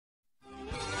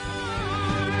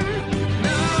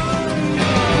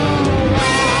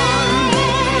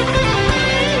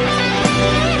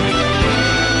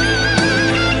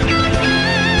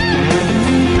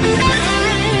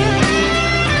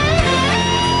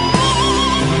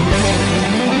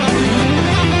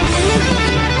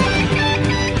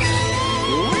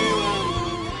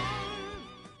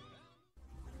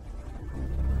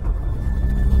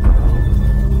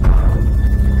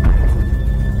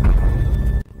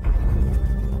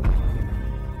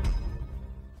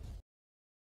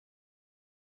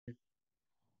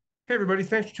Hey, everybody.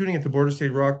 Thanks for tuning in to Border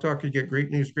State Rock Talk. You get great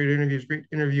news, great interviews, great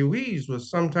interviewees with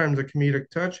sometimes a comedic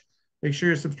touch. Make sure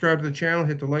you subscribe to the channel,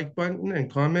 hit the like button,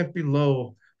 and comment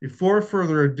below. Before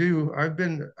further ado, I've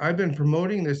been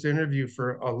promoting this interview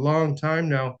for a long time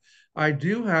now. I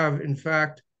do have, in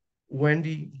fact,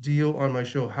 Wendy Dio on my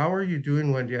show. How are you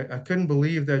doing, Wendy? I couldn't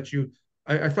believe that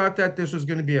I thought that this was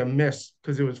going to be a miss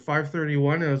because it was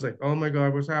 5:31 and I was like, oh my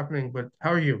God, what's happening? But how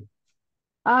are you?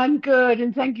 I'm good,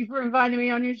 and thank you for inviting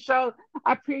me on your show.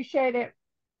 I appreciate it.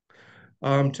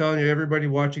 I'm telling you, everybody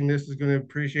watching this is going to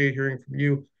appreciate hearing from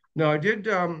you. Now, I did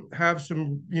have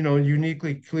some,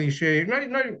 uniquely cliche,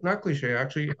 not cliche,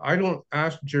 actually. I don't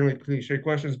ask generally cliche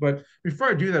questions, but before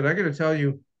I do that, I got to tell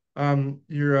you,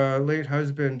 your late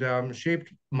husband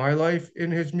shaped my life in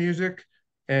his music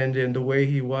and in the way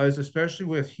he was, especially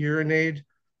with Hearing Aid.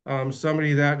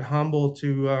 Somebody that humble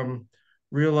to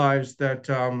realize that,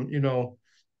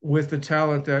 with the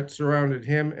talent that surrounded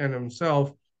him and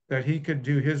himself that he could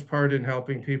do his part in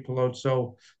helping people out.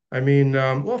 So, I mean,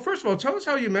 well, first of all, tell us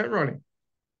how you met Ronnie.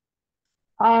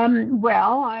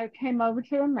 Well, I came over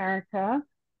to America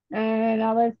and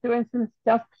I was doing some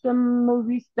stuff, some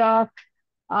movie stuff.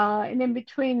 And in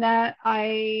between that, I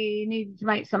needed to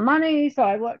make some money, so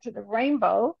I worked at the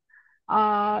Rainbow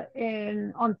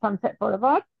in on Sunset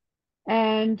Boulevard.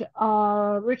 And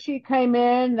Richie came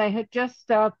in. They had just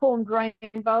formed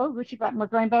Rainbow. Richie Blackmore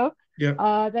was Rainbow.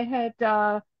 Yeah.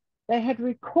 They had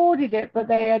recorded it, but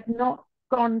they had not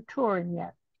gone touring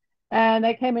yet. And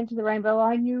they came into the Rainbow.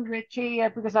 I knew Richie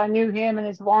because I knew him and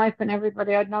his wife and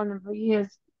everybody. I'd known them for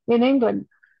years in England.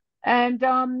 And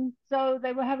so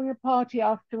they were having a party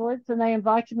afterwards, and they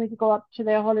invited me to go up to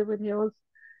their Hollywood Hills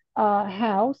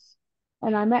house.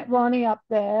 And I met Ronnie up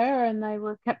there, and they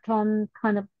were kept on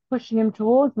kind of pushing him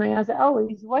towards me. I said, "Oh,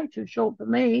 he's way too short for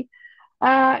me."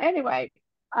 Anyway,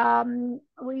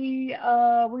 we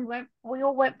all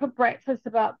went for breakfast,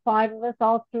 about five of us,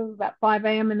 after about 5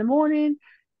 a.m. in the morning.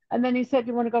 And then he said,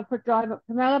 "You want to go for a drive up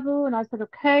to Malibu?" And I said,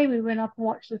 "Okay." We went up and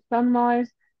watched the sunrise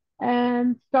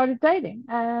and started dating.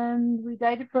 And we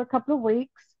dated for a couple of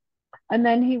weeks. And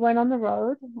then he went on the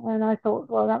road. And I thought,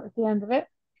 well, that was the end of it.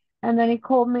 And then he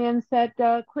called me and said,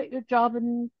 "Quit your job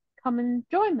and come and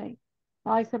join me."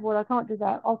 I said, "Well, I can't do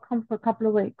that. I'll come for a couple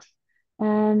of weeks."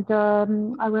 And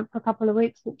I went for a couple of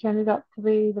weeks, which ended up to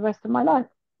be the rest of my life.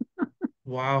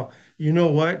 Wow. You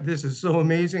know what? This is so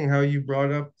amazing how you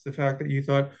brought up the fact that you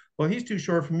thought, well, he's too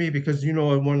short for me because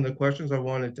one of the questions I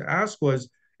wanted to ask was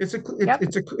Yep.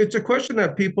 it's a question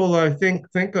that people I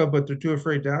think of, but they're too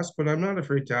afraid to ask, but I'm not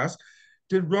afraid to ask.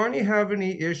 Did Ronnie have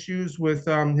any issues with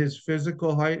his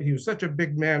physical height? He was such a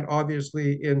big man,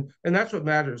 obviously, and that's what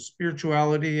matters,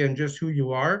 spirituality and just who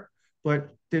you are.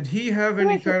 But did he have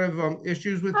any Yes. kind of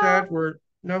issues with Um, that? Where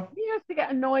no? he used to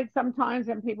get annoyed sometimes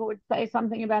when people would say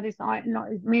something about his height and not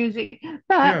his music.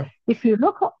 But Yeah. if you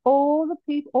look at all the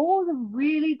people, all the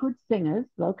really good singers,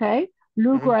 okay,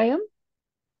 Lou Mhm. Graham,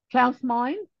 Klaus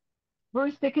Meine,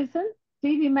 Bruce Dickinson,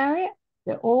 Stevie Marriott,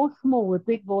 they're all small with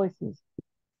big voices.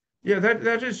 Yeah,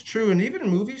 that is true. And even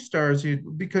movie stars,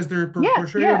 because they're Yeah,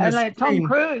 portrayed on yeah, the and like Tom screen,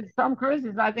 Cruise. Tom Cruise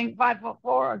is, I think,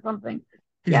 5'4" or something.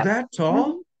 he's Yep. that hmm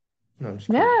tall? No, I'm just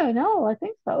kidding. Yeah, no, I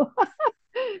think so.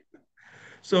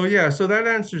 So yeah, so that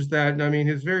answers that. And I mean,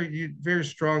 he's very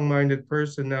strong-minded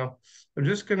person. Now, I'm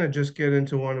just gonna just get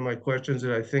into one of my questions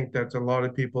that I think that a lot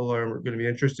of people are going to be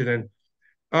interested in.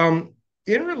 Um,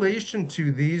 in relation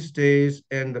to these days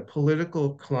and the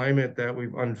political climate that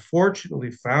we've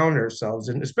unfortunately found ourselves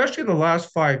in, especially in the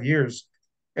last 5 years,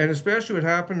 and especially what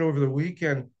happened over the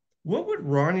weekend, what would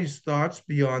Ronnie's thoughts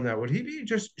be on that? Would he be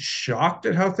just shocked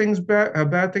at how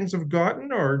bad things have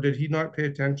gotten, or did he not pay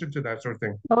attention to that sort of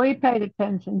thing? So he paid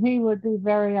attention. He would be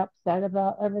very upset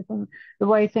about everything, the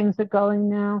way things are going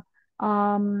now,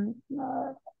 um,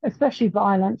 uh, especially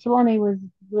violence. Ronnie was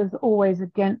always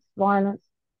against violence,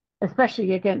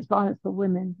 especially against violence for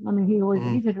women. I mean, he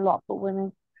Mhm. did a lot for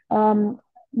women. Um,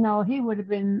 no, he would have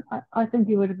been. I think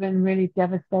he would have been really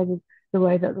devastated the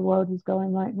way that the world is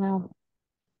going right now.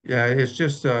 Yeah, it's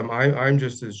just I'm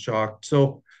just as shocked.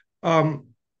 So, um,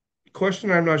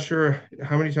 question I'm not sure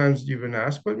how many times you've been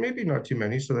asked, but maybe not too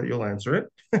many, so that you'll answer it.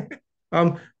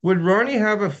 Would Ronnie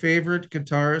have a favorite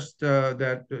guitarist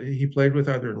that he played with,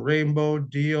 either in Rainbow,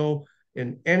 Dio,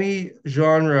 in any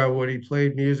genre? Would he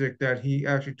played music that he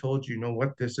actually told you, you know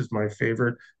what, this is my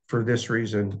favorite for this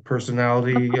reason, Of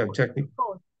personality, course, technique? of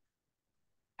course.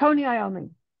 Tony Iommi.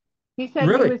 He said he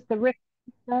Really? was the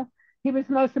he was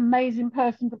the most amazing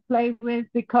person to play with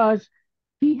because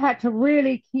he had to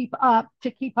really keep up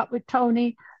with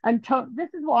Tony. And this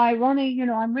is why Ronnie,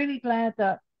 I'm really glad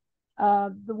that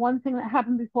the one thing that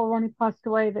happened before Ronnie passed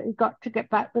away that he got to get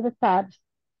back with the Fabs.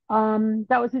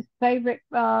 That was his favorite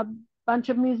bunch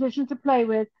of musicians to play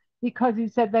with because he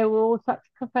said they were all such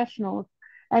professionals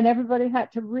and everybody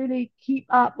had to really keep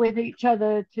up with each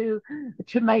other to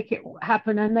make it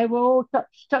happen. And they were all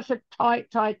such a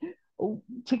tight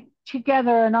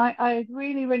together. And I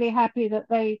really, really happy that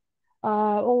they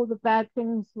all the bad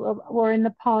things were in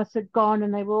the past had gone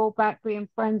and they were all back being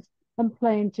friends and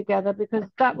playing together because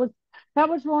that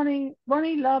was Ronnie.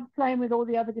 Ronnie loved playing with all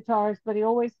the other guitarists, but he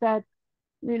always said,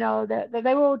 that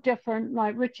they were all different.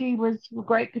 Like Richie was a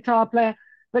great guitar player,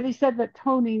 but he said that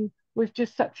Tony was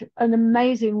just such an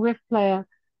amazing riff player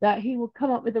that he would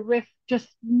come up with a riff just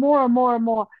more and more and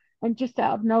more and just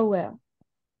out of nowhere.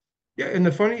 Yeah, and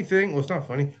the funny thing, well, it's not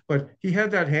funny, but he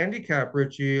had that handicap,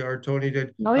 Richie or Tony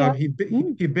did. Oh yeah. He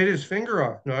Mm. he bit his finger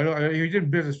off. No, I know he didn't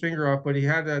bit his finger off, but he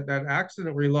had that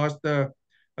accident where he lost a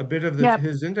bit of Yeah,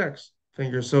 his index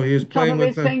finger. So he was top playing of with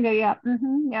his the finger. Yeah.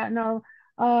 Yeah, no.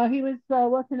 He was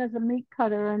working as a meat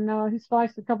cutter and he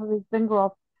sliced the top of his finger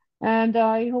off. And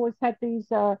he always had these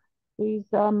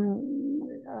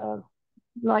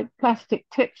like plastic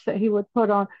tips that he would put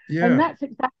on. And yeah. that's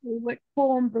exactly what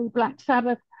formed the Black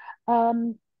Sabbath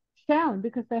um, sound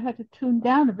because they had to tune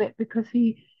down a bit because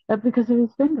of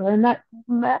his finger, and that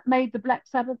made the Black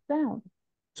Sabbath sound.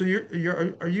 So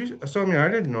are you so I mean I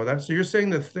didn't know that. So you're saying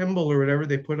the thimble or whatever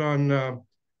they put on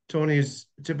Tony's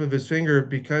tip of his finger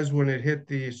because when it hit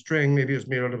the string, maybe it was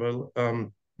made out of a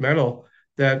metal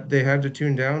that they had to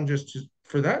tune down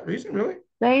for that reason, really?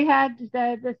 They had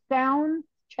the sound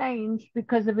changed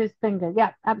because of his finger.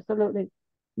 Yeah, absolutely.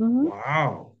 Hmm.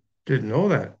 Wow. Didn't know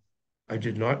that. I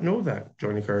did not know that,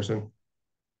 Johnny Carson.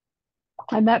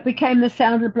 And that became the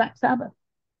sound of Black Sabbath.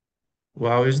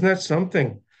 Wow, isn't that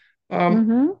something? Um,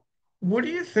 Hmm. what do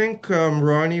you think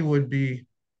Ronnie would be?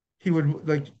 He would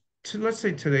like let's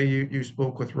say today you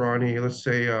spoke with Ronnie, let's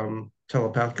say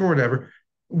telepathic or whatever.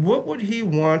 What would he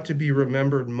want to be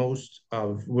remembered most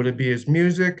of? Would it be his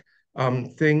music?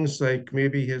 Things like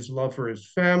maybe his love for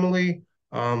his family?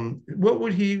 What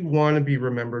would he want to be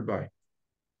remembered by?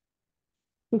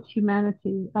 His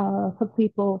humanity for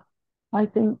people. I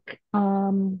think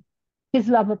his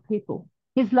love of people,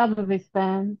 his love of his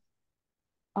fans.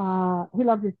 He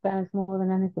loved his fans more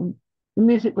than anything. The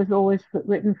music was always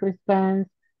written for his fans.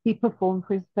 He performed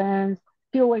for his fans.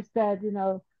 He always said,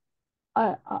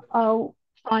 I'll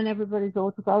sign everybody's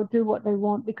autograph. I'll do what they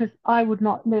want because I would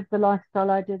not live the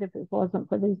lifestyle I did if it wasn't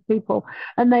for these people.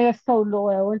 And they are so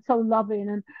loyal and so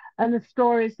loving, and the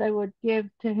stories they would give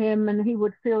to him, and he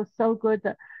would feel so good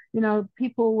that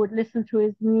people would listen to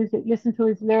his music, listen to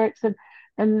his lyrics,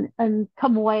 and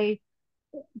come away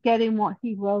getting what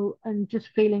he wrote and just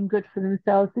feeling good for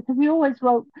themselves because he always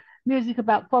wrote music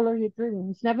about follow your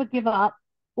dreams, never give up,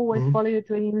 always Mhm. follow your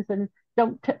dreams and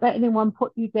don't let anyone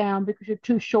put you down because you're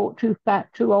too short, too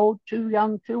fat, too old, too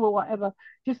young, too or whatever.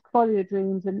 Just follow your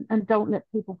dreams and don't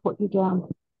let people put you down.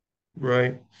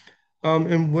 Right.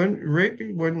 And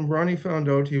when Ronnie found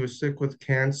out he was sick with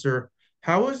cancer,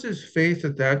 how was his faith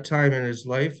at that time in his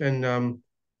life? And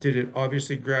did it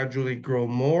obviously gradually grow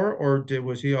more, or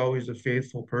was he always a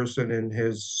faithful person in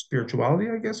his spirituality,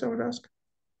 I guess I would ask?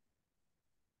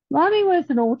 Ronnie was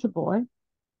an altar boy.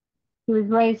 He was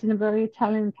raised in a very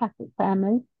Italian Catholic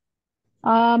family.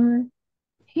 Um,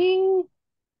 he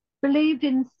believed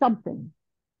in something.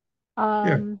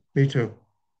 Yeah, Um, me too.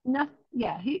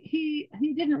 yeah,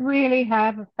 he didn't really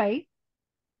have a faith.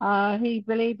 He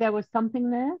believed there was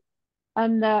something there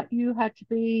and that you had to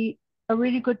be a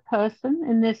really good person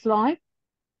in this life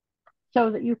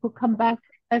so that you could come back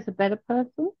as a better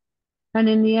person and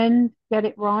in the end get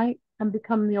it right and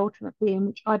become the ultimate being,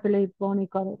 which I believe Ronnie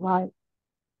got it right.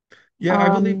 Yeah, I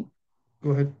believe. Um,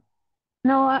 Go ahead.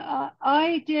 no,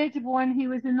 I did when he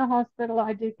was in the hospital,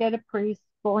 I did get a priest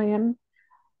for him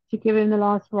to give him the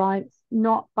last rites,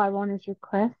 not by Ronnie's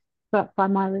request, but by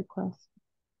my request.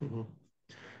 Mhm.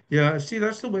 Yeah, see,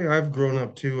 that's the way I've grown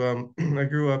up too. I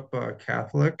grew up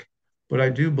Catholic, but I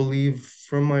do believe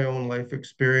from my own life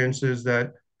experiences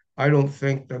that I don't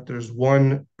think that there's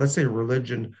one, let's say,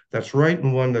 religion that's right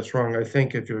and one that's wrong. I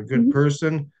think if you're a good Hmm.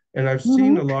 person, and I've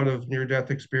seen a Hmm. lot of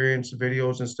near-death experience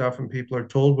videos and stuff, and people are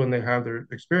told when they have their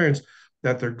experience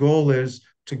that their goal is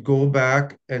to go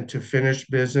back and to finish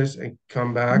business and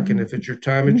come back. And Hmm. if it's your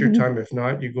time, it's your Hmm. time. If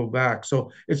not, you go back.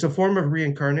 So it's a form of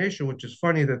reincarnation, which is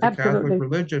funny that the Catholic Absolutely.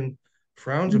 religion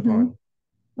frowns Hmm. upon.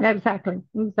 Exactly,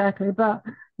 exactly. But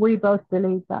we both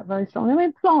believe that very strongly. I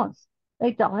mean, plants,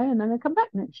 they die and then they come back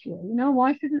next year.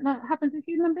 Why shouldn't that happen to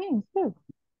human beings too?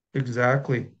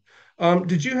 Exactly.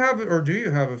 Did you have or do you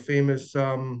have a famous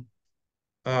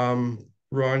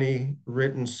Ronnie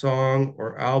written song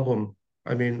or album?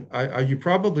 I mean, you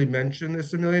probably mentioned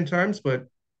this a million times, but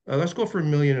let's go for a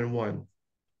million and one.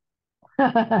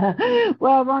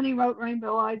 Well, Ronnie wrote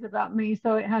Rainbow Eyes about me,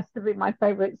 so it has to be my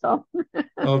favorite song.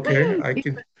 Okay, I even,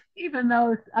 can. even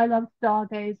though I love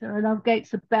Stargazer, I love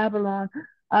Gates of Babylon,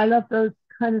 I love those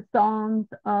kind of songs.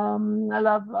 I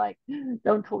love like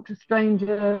Don't Talk to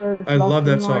Strangers, I Lost love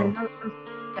in that Line. song.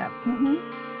 Yeah.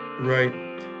 Hmm. Right.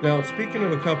 Now, speaking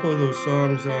of a couple of those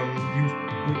songs,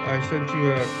 I sent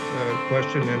you a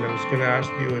question and I was going to ask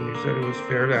you, and you said it was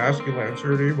fair to ask. You'll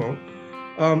answer it or you won't.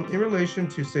 In relation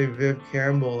to, say, Viv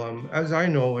Campbell, as I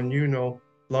know and you know,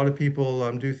 a lot of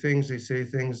people do things, they say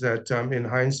things that in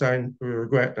hindsight we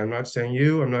regret. I'm not saying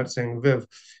you, I'm not saying Viv.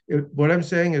 What I'm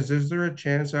saying is there a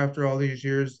chance after all these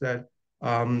years that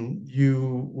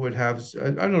you would have,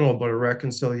 I don't know about a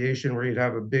reconciliation where you'd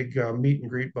have a big meet and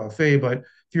greet buffet, but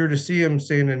if you were to see him,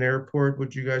 say, in an airport,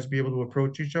 would you guys be able to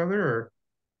approach each other or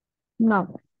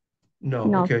No, no?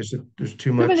 no. Okay, so there's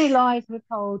too Too many much. lies were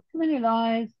told. Too many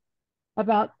lies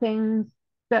about things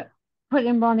that put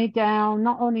him Ronnie down.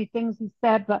 Not only things he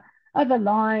said, but other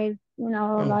lies. Oh,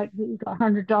 Like that he got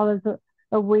 $100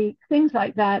 a week, things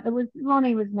like that. There was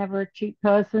Ronnie was never a cheap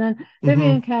person, and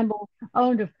Vivian mm-hmm. Campbell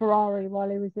owned a Ferrari while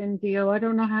he was in Dio. I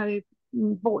don't know how he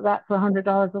bought that for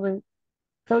 $100 a week.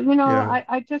 So Yeah.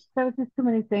 I just there was just too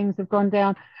many things have gone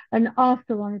down, and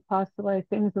after Ronnie passed away,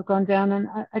 things have gone down, and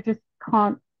I just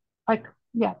can't. I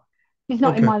yeah, he's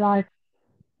not in Okay. my life.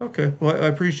 Okay. Well, I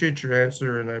appreciate your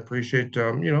answer and I appreciate,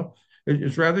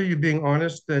 it's rather you being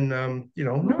honest than, not.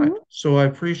 Hmm. So I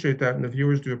appreciate that. And the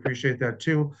viewers do appreciate that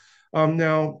too.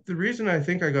 Now, the reason I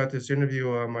think I got this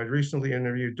interview, I recently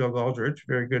interviewed Doug Aldrich,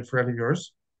 very good friend of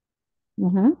yours.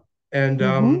 Hmm. And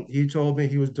Hmm. he told me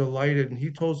he was delighted and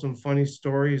he told some funny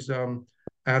stories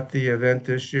at the event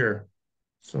this year.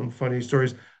 Some funny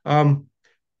stories. Um,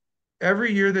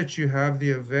 every year that you have the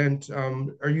event,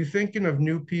 are you thinking of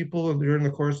new people during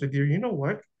the course of the year? You know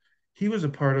what? He was a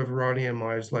part of Ronnie and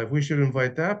Mai's life. We should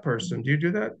invite that person. Do you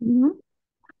do that? Hmm.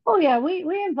 Oh yeah, we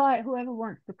invite whoever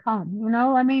wants to come.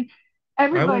 I mean, I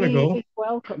want to everybody go. is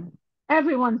welcome.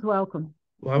 Everyone's welcome.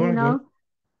 Well, I You want to know,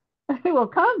 go. well,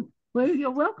 come. Well,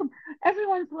 you're welcome.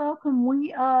 Everyone's welcome.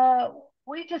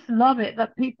 We just love it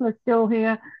that people are still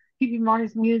here, keeping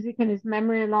Ronnie's music and his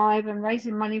memory alive, and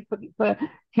raising money for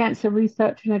cancer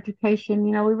research and education.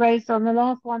 We raised on the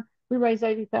last one, we raised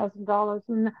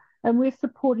 $80,000, and we're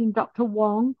supporting Dr.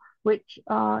 Wong, which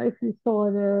if you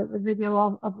saw the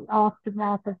video of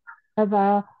aftermath of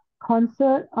our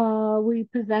concert, we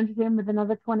presented him with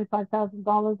another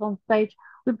 $25,000 on stage.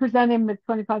 We present him with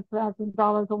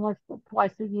 $25,000 almost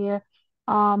twice a year.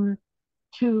 Um,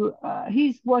 to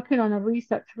He's working on a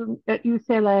research at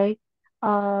UCLA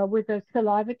with a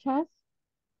saliva test,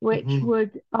 which Hmm.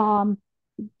 would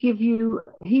give you.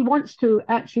 He wants to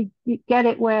actually get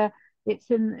it where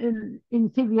it's in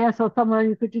CVS or somewhere.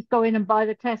 You could just go in and buy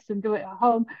the test and do it at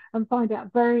home and find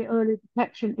out very early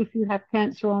detection if you have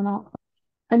cancer or not.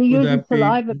 And he Would uses that be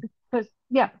saliva because,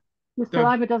 yeah, the that?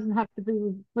 saliva doesn't have to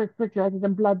be refrigerated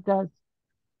and blood does.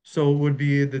 So would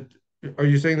be that? Are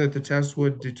you saying that the test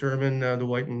would determine the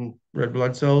white and red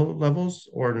blood cell levels,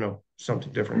 or no,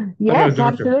 something different? I'm not a Yes,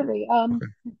 doctor. absolutely.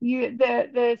 Okay.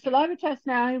 The saliva test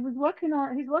now, he's working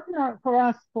on it for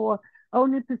us for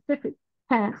only specific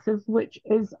cancers, which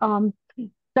is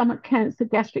stomach cancer,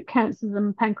 gastric cancers,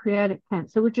 and pancreatic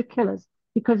cancer, which are killers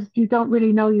because you don't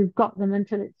really know you've got them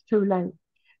until it's too late.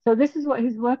 So this is what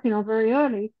he's working on very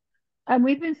early, and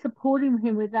we've been supporting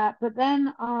him with that. But then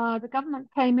the government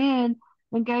came in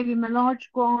and gave him a large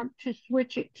grant to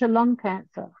switch it to lung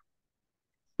cancer.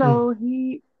 Hmm. So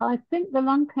I think the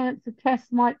lung cancer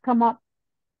test might come up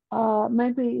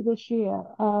maybe this year.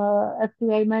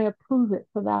 FDA may approve it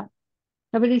for that.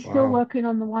 But he's still Wow. working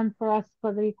on the one for us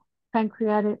for the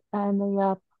pancreatic and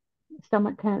the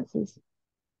stomach cancers.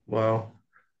 Wow.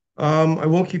 I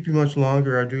won't keep you much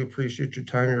longer. I do appreciate your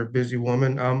time. You're a busy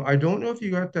woman. I don't know if you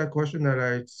got that question that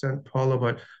I sent Paula,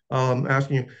 but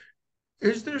asking you,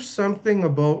 is there something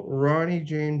about Ronnie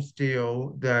James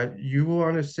Dio that you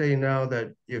want to say now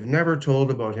that you've never told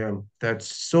about him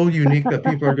that's so unique that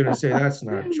people are going to say that's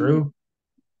not true?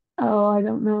 Oh, I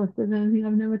don't know if there's anything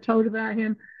I've never told about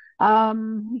him.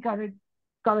 He got a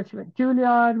scholarship at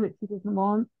Juilliard, which he didn't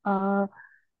want.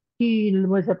 He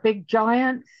was a big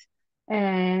Giants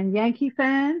and Yankee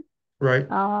fan. Right.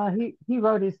 He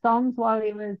wrote his songs while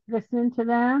he was listening to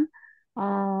them. I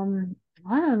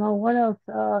don't know what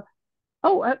else.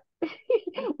 Oh,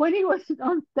 when he was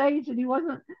on stage and he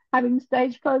wasn't having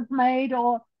stage clothes made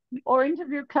or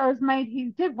interview clothes made, he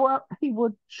did work. He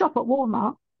would shop at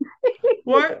Walmart. He did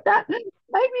What? that.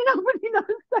 Maybe nobody knows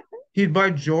that. He'd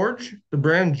buy George, the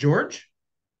brand George.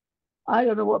 I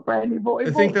don't know what brand he bought. He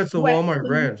I think bought that's the sweats Walmart and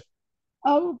brand.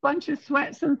 a bunch of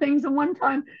sweats and things. And one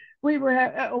time we were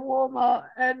at a Walmart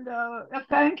and a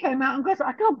fan came out and goes,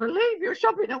 I can't believe you're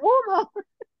shopping at Walmart.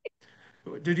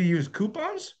 Did he use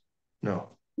coupons? No.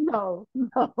 No,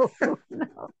 no,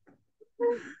 no.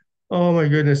 Oh my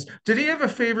goodness. Did he have a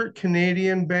favorite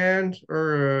Canadian band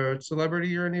or a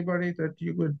celebrity or anybody that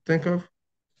you would think of?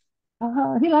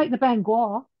 He liked the band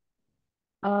Gua.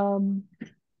 Um,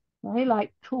 he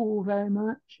liked Tool very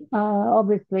much.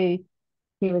 Obviously,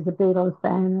 he was a Beatles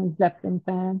fan and Zeppelin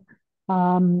fan.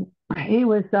 Um, he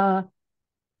was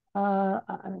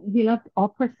he loved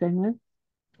opera singers.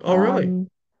 Oh, really? Um,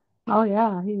 oh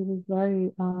yeah, he was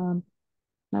very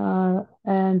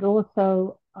and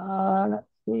also let's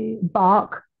see,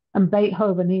 Bach and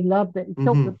Beethoven. He loved it. He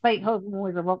thought Mm-hmm. that Beethoven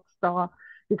was a rock star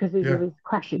because of Yeah. his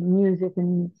crashing music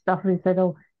and stuff. And he said,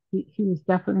 "Oh, he was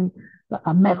definitely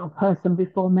a metal person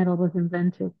before metal was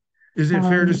invented." Is it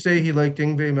fair to Um, say he liked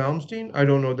Yngwie Malmsteen? I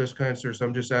don't know this kind of stuff, so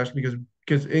I'm just asking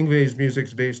because Yngwie's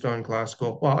music's based on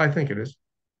classical. Well, I think it is.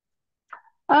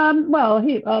 well,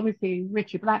 he obviously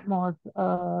Richie Blackmore's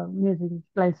music is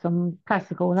based on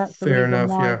classical. That's the Fair reason enough.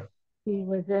 why Yeah. he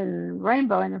was in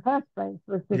Rainbow in the first place,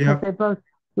 was because Yep. they both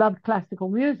loved classical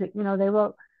music. They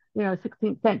wrote,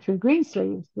 16th century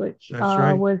Greensleeves, which That's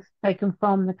right. was taken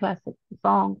from the classic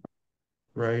song.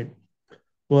 Right.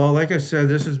 Well, like I said,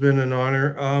 this has been an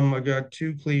honor. I got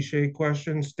two cliche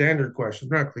questions, standard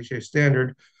questions, not cliche,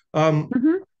 standard. Um,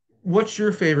 Hmm. what's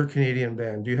your favorite Canadian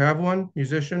band? Do you have one,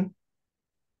 musician?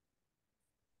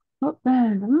 What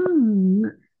band?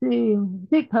 Let's see.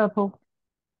 Deep Purple.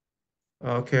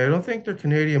 Okay, I don't think they're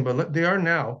Canadian, but they are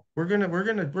now. We're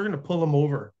gonna pull them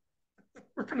over.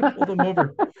 We're gonna pull them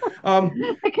over. Um,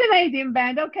 A Canadian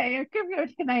band. Okay, I'll give you a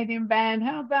Canadian band.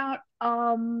 How about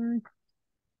oh,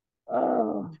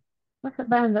 what's the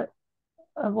band that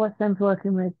what's them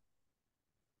working with?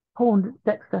 Paul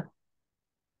Dexter.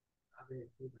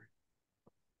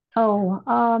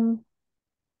 Oh,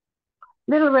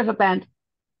 Little River Band.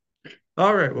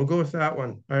 all right, we'll go with that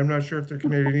one. I'm not sure if they're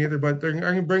Canadian either, but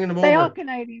I'm bringing them They are over.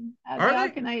 Canadian. They Are are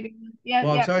they? Canadian. Yeah,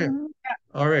 Well, I'll yeah. tell you.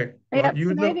 All right. Yeah, Well, you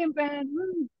would know. Canadian band.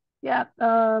 Yeah.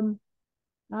 Uh,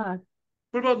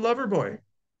 What about Loverboy?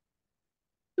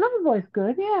 Loverboy's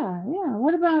good. Yeah, yeah.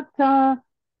 What about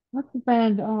what's the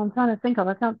band? Oh, I'm trying to think of.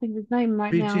 I can't think of his name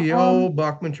right now. BTO,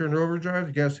 Bachman Turner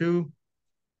Overdrive. Guess who?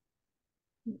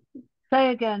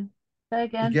 Say again. Say You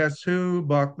again. guess who?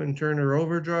 Bachman Turner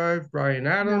Overdrive. Brian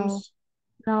No, Adams.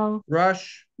 no,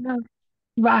 Rush. no.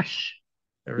 Rush.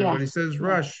 Yes, Everybody says yes.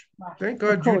 Rush. Rush. Thank Of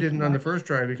God you course, didn't on the Rush. first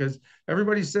try because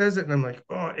everybody says it, and I'm like,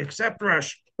 oh, except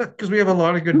Rush, because we have a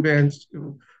lot of good bands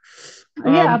too.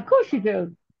 Yeah, Um, of course you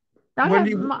do. I have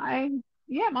Wendy, my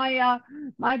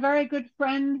very good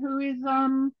friend who is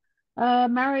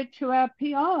married to our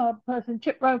PR person,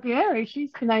 Chip Rogieri.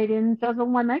 She's Canadian, does all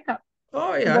my makeup.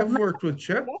 oh yeah, Does I've makeup. worked with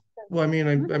Chip. Yes. Well, I mean,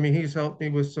 I Mhm. mean, he's helped me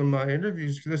with some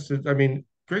interviews. This is, I mean,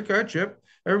 great guy, Chip.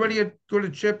 Everybody go to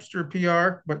Chips or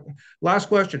PR. But last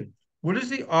question: what is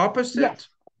the Yes. opposite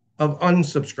of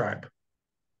unsubscribe?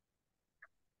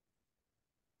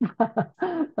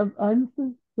 Of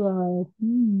unsubscribe.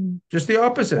 Just the I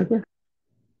opposite. guess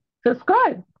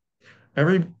subscribe.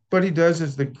 Everybody does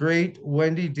is the great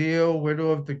Wendy Dio, widow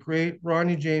of the great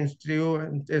Ronnie James Dio,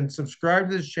 and subscribe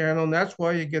to this channel. And that's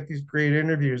why you get these great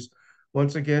interviews.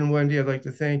 Once again, Wendy, I'd like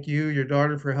to thank you, your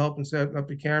daughter for helping setting up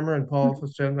the camera, and Paul for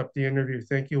setting up the interview.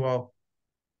 Thank you all.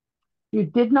 You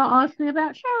did not ask me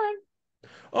about Sharon.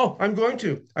 Oh, I'm going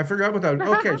to. I forgot about that.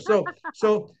 Okay,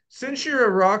 so since you're a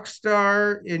rock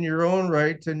star in your own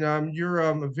right, and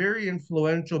you're very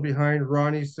influential behind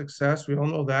Ronnie's success, we all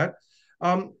know that.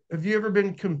 Have you ever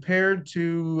been compared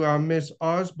to Miss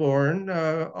Osborne,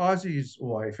 Ozzy's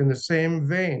wife, in the same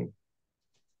vein?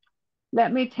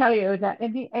 Let me tell you that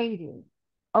in the 80s,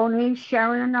 only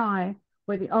Sharon and I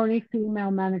were the only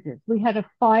female managers. We had to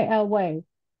fight our way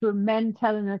through men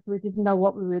telling us we didn't know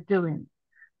what we were doing.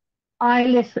 I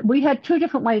listened. We had two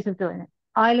different ways of doing it.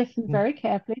 I listened very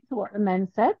carefully to what the men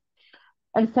said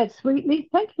and said sweetly,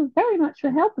 "Thank you very much for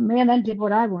helping me," and then did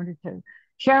what I wanted to.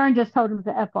 Sharon just told him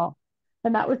to F off.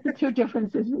 And that was the two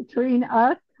differences between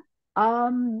us.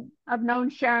 I've known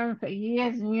Sharon for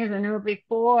years and years. I knew her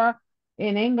before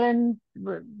in England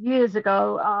years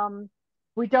ago.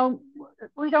 We don't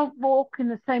we don't walk in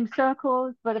the same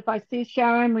circles, but if I see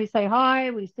Sharon, we say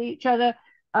hi. We see each other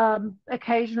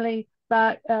occasionally,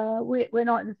 but we're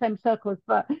not in the same circles.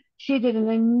 But she did an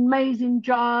amazing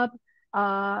job,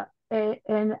 and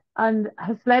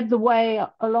has led the way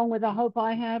along with I hope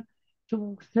I have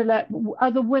to let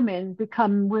other women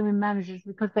become women managers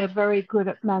because they're very good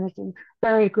at managing,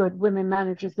 very good women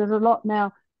managers. There's a lot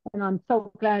now, and I'm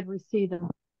so glad we see them.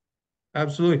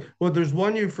 Absolutely. Well, there's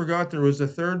one you forgot. There was a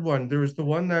third one. There was the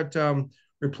one that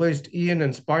replaced Ian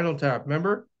in Spinal Tap.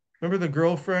 Remember? Remember the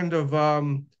girlfriend of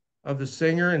the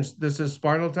singer and this is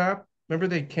Spinal Tap? Remember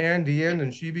they canned Ian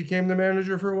and she became the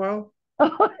manager for a while?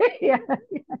 Oh, yeah.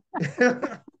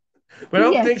 But I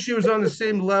don't Yes. think she was on the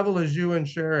same level as you and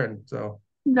Sharon. So,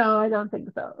 No, I don't think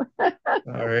so.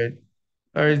 all right.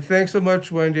 All right. Thanks so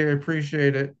much, Wendy. I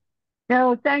appreciate it.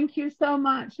 No, thank you so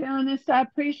much, Ernest. I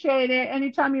appreciate it.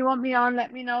 Anytime you want me on,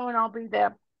 let me know and I'll be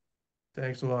there.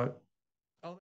 Thanks a lot.